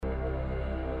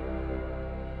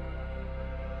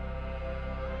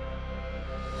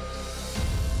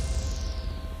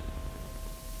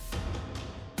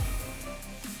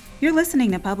You're listening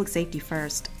to Public Safety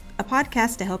First, a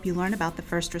podcast to help you learn about the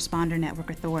First Responder Network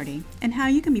Authority and how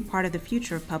you can be part of the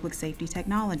future of public safety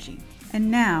technology. And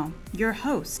now, your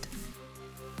host.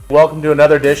 Welcome to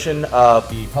another edition of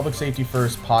the Public Safety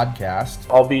First podcast.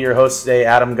 I'll be your host today,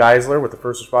 Adam Geisler with the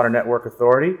First Responder Network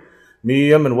Authority.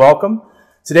 Medium and welcome.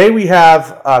 Today we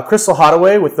have Crystal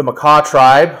Hottaway with the Makah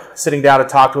Tribe sitting down to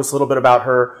talk to us a little bit about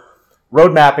her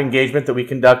roadmap engagement that we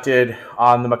conducted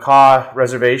on the Makah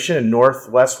Reservation in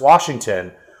Northwest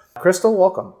Washington. Crystal,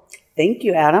 welcome. Thank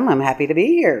you, Adam. I'm happy to be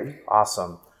here.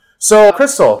 Awesome. So,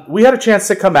 Crystal, we had a chance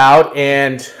to come out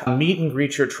and meet and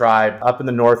greet your tribe up in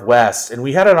the Northwest, and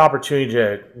we had an opportunity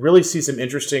to really see some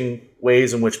interesting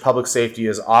ways in which public safety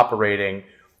is operating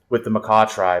with the Makah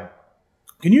Tribe.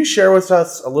 Can you share with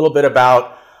us a little bit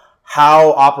about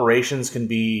how operations can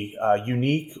be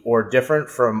unique or different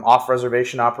from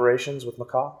off-reservation operations with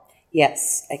Makah?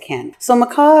 Yes, I can. So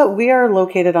Makah, we are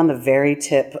located on the very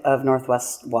tip of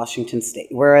Northwest Washington State.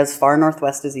 We're as far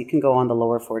northwest as you can go on the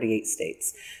lower 48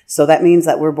 states. So that means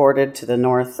that we're bordered to the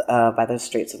north by the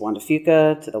Straits of Juan de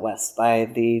Fuca, to the west by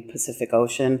the Pacific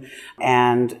Ocean.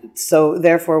 And so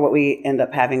therefore what we end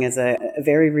up having is a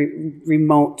very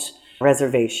remote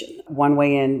reservation. One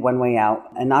way in, one way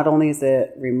out. And not only is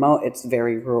it remote, it's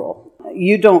very rural.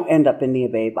 You don't end up in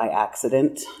Neah Bay by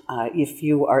accident. If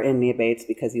you are in Neah Bay, it's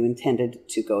because you intended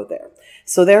to go there.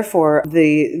 So therefore,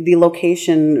 the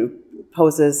location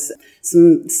poses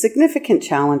some significant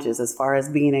challenges as far as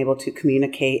being able to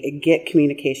communicate, get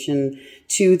communication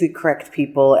to the correct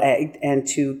people and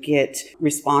to get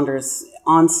responders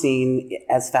on scene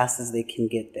as fast as they can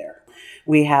get there.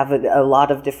 We have a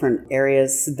lot of different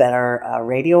areas that are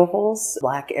radio holes,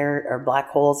 black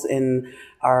holes in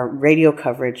our radio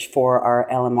coverage for our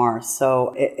LMR.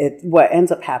 So what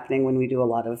ends up happening when we do a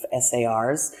lot of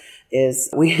SARs is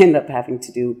we end up having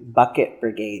to do bucket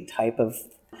brigade type of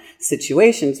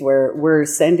situations where we're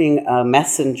sending a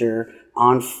messenger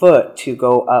on foot to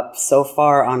go up so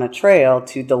far on a trail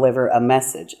to deliver a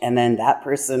message. And then that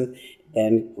person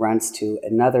then runs to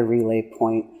another relay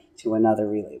point to another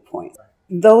relay point.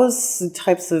 Those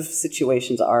types of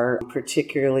situations are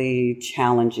particularly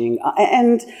challenging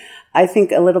and I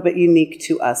think a little bit unique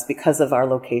to us because of our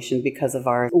location, because of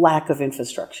our lack of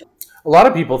infrastructure. A lot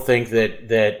of people think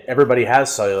that everybody has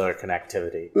cellular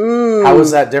connectivity. How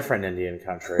is that different in Indian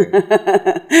country?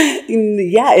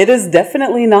 Yeah, it is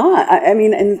definitely not. I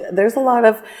mean, and there's a lot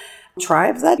of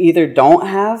tribes that either don't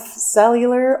have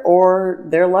cellular or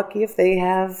they're lucky if they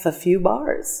have a few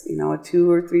bars,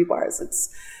 2 or 3 bars.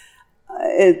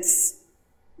 It's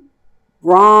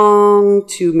wrong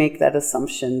to make that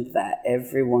assumption that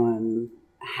everyone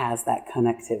has that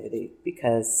connectivity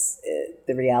because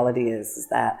the reality is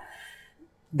that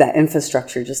that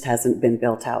infrastructure just hasn't been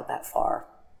built out that far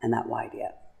and that wide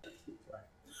yet.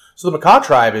 So the Makah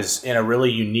Tribe is in a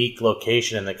really unique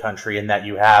location in the country in that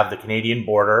you have the Canadian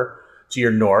border to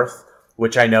your north,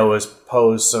 which I know has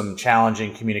posed some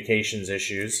challenging communications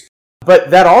issues.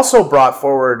 But that also brought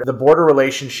forward the border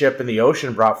relationship in the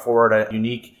ocean, brought forward a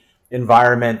unique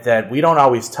environment that we don't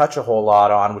always touch a whole lot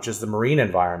on, which is the marine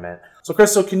environment. So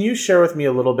Crystal, can you share with me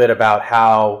a little bit about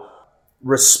how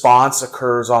response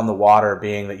occurs on the water,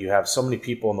 being that you have so many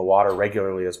people in the water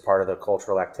regularly as part of the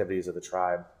cultural activities of the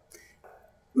tribe?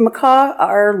 Makah,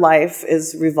 our life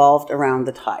is revolved around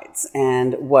the tides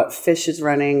and what fish is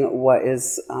running, what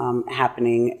is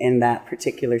happening in that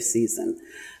particular season.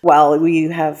 While we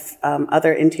have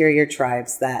other interior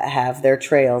tribes that have their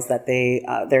trails, that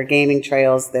they're gaming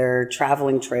trails, they're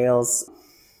traveling trails,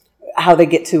 how they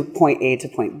get to point A to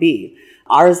point B.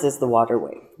 Ours is the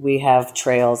waterway. We have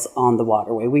trails on the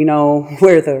waterway. We know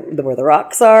where the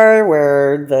rocks are,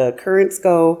 where the currents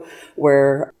go,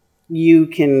 where you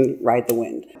can ride the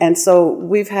wind. And so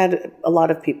we've had a lot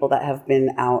of people that have been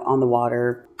out on the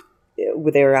water.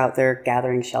 They were out there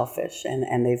gathering shellfish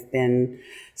and they've been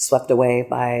swept away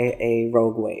by a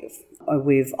rogue wave.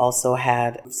 We've also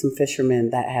had some fishermen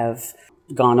that have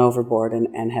gone overboard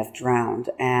and have drowned.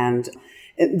 And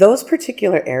those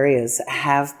particular areas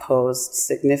have posed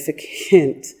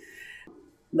significant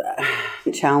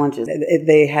challenges.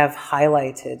 They have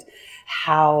highlighted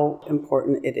how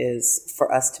important it is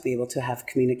for us to be able to have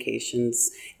communications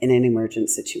in an emergent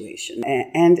situation.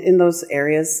 And in those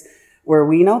areas where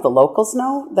we know, the locals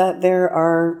know that there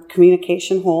are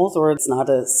communication holes or it's not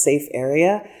a safe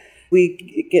area,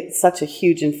 we get such a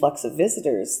huge influx of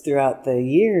visitors throughout the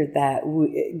year that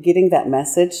getting that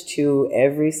message to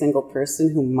every single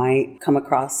person who might come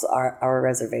across our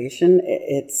reservation,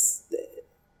 it's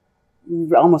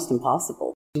almost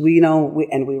impossible. We know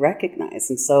and we recognize.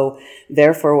 And so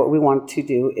therefore what we want to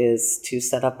do is to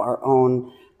set up our own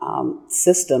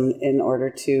system in order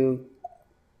to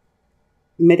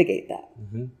mitigate that.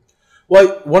 Mm-hmm.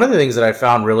 Well, one of the things that I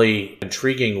found really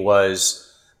intriguing was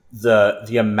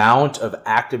the amount of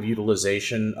active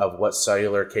utilization of what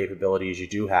cellular capabilities you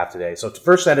do have today. So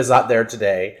FirstNet is not there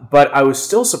today, but I was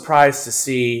still surprised to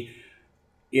see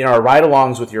in our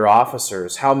ride-alongs with your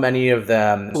officers how many of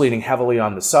them leaning heavily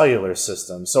on the cellular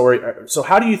system. So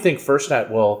how do you think FirstNet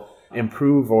will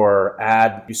improve or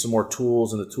add some more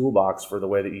tools in the toolbox for the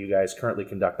way that you guys currently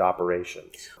conduct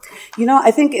operations?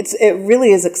 I think it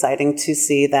really is exciting to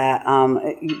see that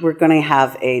we're going to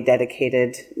have a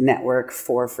dedicated network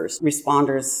for first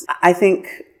responders. I think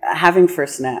having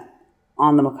FirstNet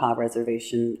on the Makah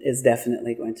Reservation is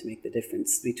definitely going to make the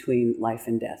difference between life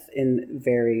and death in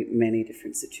very many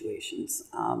different situations.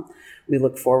 We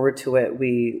look forward to it.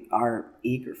 We are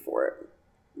eager for it.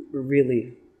 We're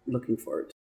really looking forward to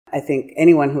it. I think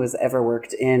anyone who has ever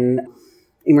worked in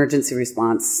emergency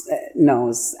response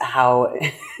knows how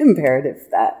imperative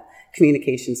that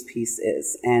communications piece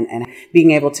is, and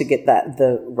being able to get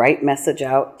the right message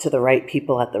out to the right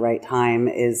people at the right time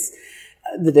is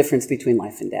the difference between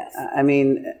life and death. I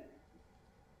mean,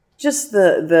 just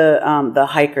the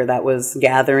hiker that was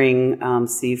gathering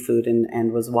seafood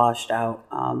and was washed out,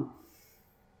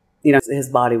 his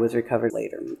body was recovered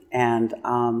later, and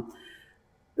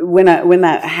when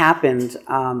that happened,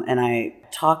 and I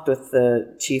talked with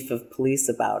the chief of police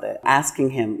about it,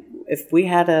 asking him if we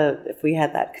had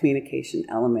that communication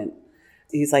element.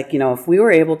 He's like, if we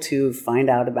were able to find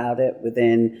out about it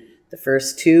within the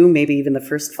first 2, maybe even the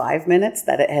first 5 minutes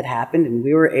that it had happened, and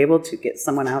we were able to get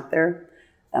someone out there,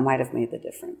 that might have made the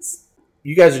difference.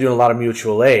 You guys are doing a lot of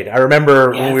mutual aid. I remember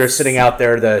when we were sitting out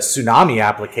there, the tsunami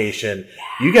application.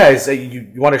 Yeah. You guys,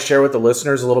 you want to share with the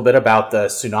listeners a little bit about the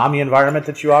tsunami environment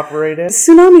that you operate in?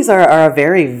 Tsunamis are a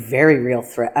very, very real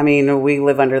threat. I mean, we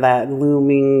live under that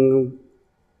looming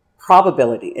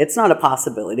probability. It's not a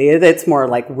possibility. It's more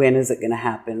like, when is it going to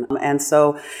happen? And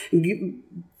so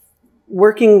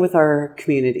working with our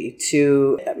community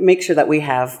to make sure that we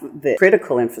have the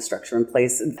critical infrastructure in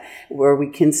place where we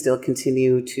can still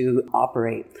continue to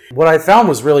operate. What I found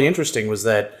was really interesting was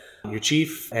that your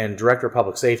chief and director of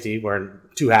public safety, wearing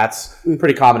 2 hats,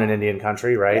 pretty common in Indian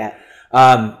country, right?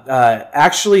 Yeah.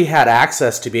 Actually had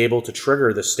access to be able to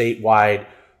trigger the statewide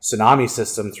tsunami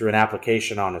system through an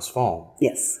application on his phone.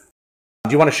 Yes.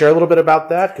 Do you want to share a little bit about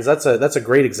that? Because that's a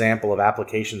great example of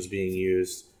applications being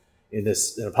used in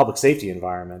a public safety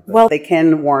environment. Well, they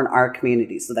can warn our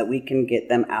community so that we can get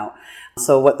them out.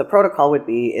 So what the protocol would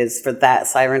be is for that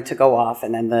siren to go off,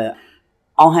 and then the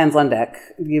all hands on deck,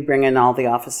 you bring in all the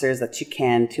officers that you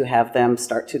can to have them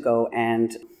start to go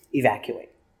and evacuate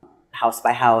house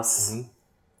by house,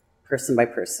 person by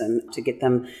person, to get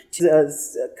them to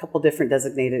a couple different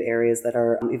designated areas that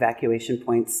are evacuation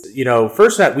points.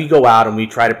 FirstNet, we go out and we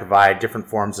try to provide different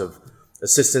forms of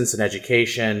assistance and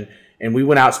education. And we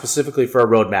went out specifically for a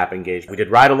roadmap engagement. We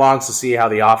did ride-alongs to see how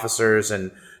the officers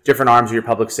and different arms of your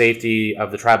public safety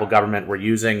of the tribal government were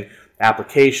using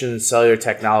applications, cellular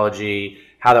technology,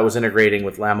 how that was integrating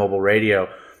with land mobile radio.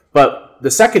 But the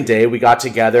second day, we got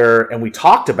together and we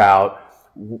talked about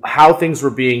how things were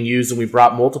being used, and we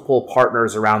brought multiple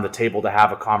partners around the table to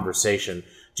have a conversation.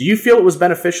 Do you feel it was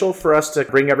beneficial for us to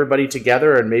bring everybody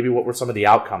together, and maybe what were some of the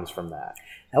outcomes from that?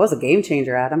 That was a game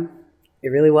changer, Adam. It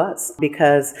really was,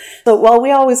 because while we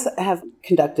always have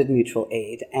conducted mutual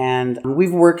aid and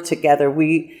we've worked together,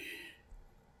 we've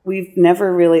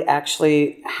never really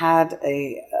actually had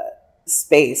a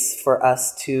space for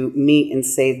us to meet and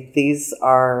say, these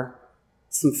are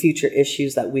some future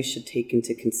issues that we should take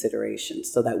into consideration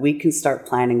so that we can start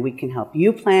planning. We can help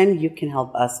you plan. You can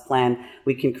help us plan.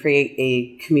 We can create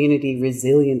a community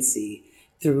resiliency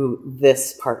through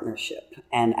this partnership.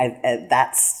 And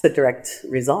that's the direct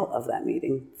result of that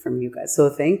meeting from you guys.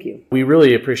 So thank you. We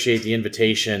really appreciate the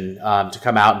invitation to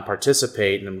come out and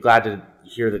participate, and I'm glad to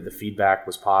hear that the feedback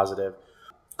was positive.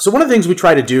 So one of the things we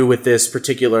try to do with this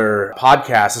particular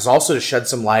podcast is also to shed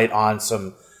some light on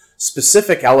some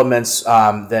specific elements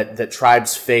that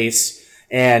tribes face,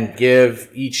 and give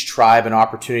each tribe an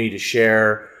opportunity to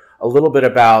share a little bit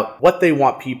about what they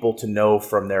want people to know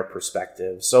from their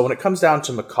perspective. So when it comes down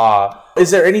to Makah,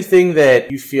 is there anything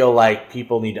that you feel like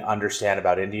people need to understand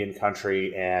about Indian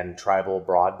country and tribal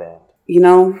broadband?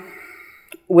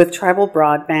 With tribal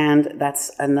broadband,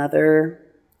 that's another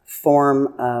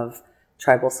form of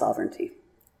tribal sovereignty.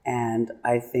 And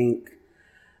I think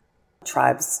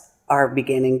tribes are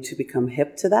beginning to become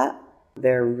hip to that.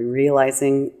 They're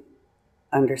realizing,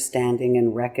 understanding,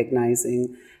 and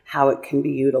recognizing how it can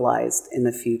be utilized in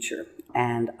the future.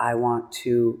 And I want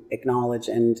to acknowledge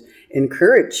and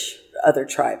encourage other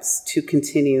tribes to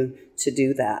continue to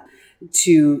do that,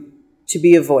 to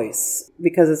be a voice.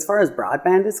 Because as far as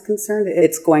broadband is concerned,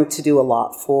 it's going to do a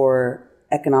lot for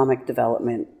economic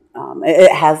development.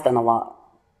 It has done a lot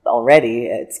already.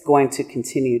 It's going to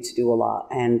continue to do a lot.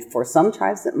 And for some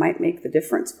tribes, it might make the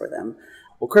difference for them.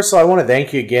 Well, Crystal, I want to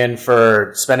thank you again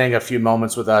for spending a few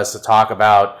moments with us to talk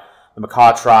about the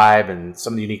Makah tribe and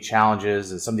some of the unique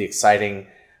challenges and some of the exciting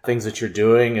things that you're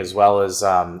doing, as well as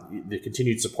the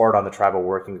continued support on the tribal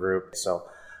working group. So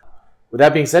with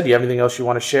that being said, do you have anything else you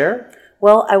want to share?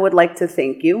 Well, I would like to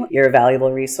thank you. You're a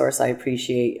valuable resource. I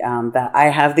appreciate that I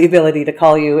have the ability to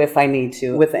call you if I need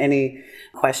to with any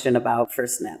question about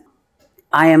FirstNet.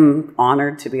 I am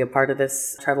honored to be a part of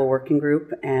this tribal working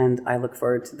group, and I look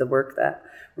forward to the work that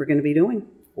we're going to be doing.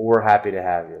 We're happy to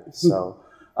have you. So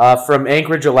from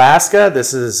Anchorage, Alaska,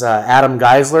 this is Adam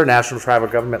Geisler, National Tribal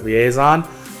Government Liaison,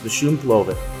 the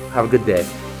Shumplovit. Have a good day.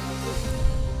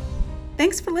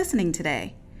 Thanks for listening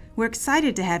today. We're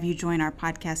excited to have you join our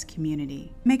podcast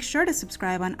community. Make sure to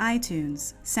subscribe on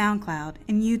iTunes, SoundCloud,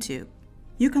 and YouTube.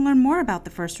 You can learn more about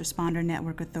the First Responder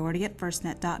Network Authority at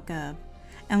firstnet.gov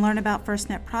and learn about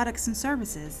FirstNet products and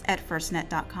services at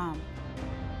firstnet.com.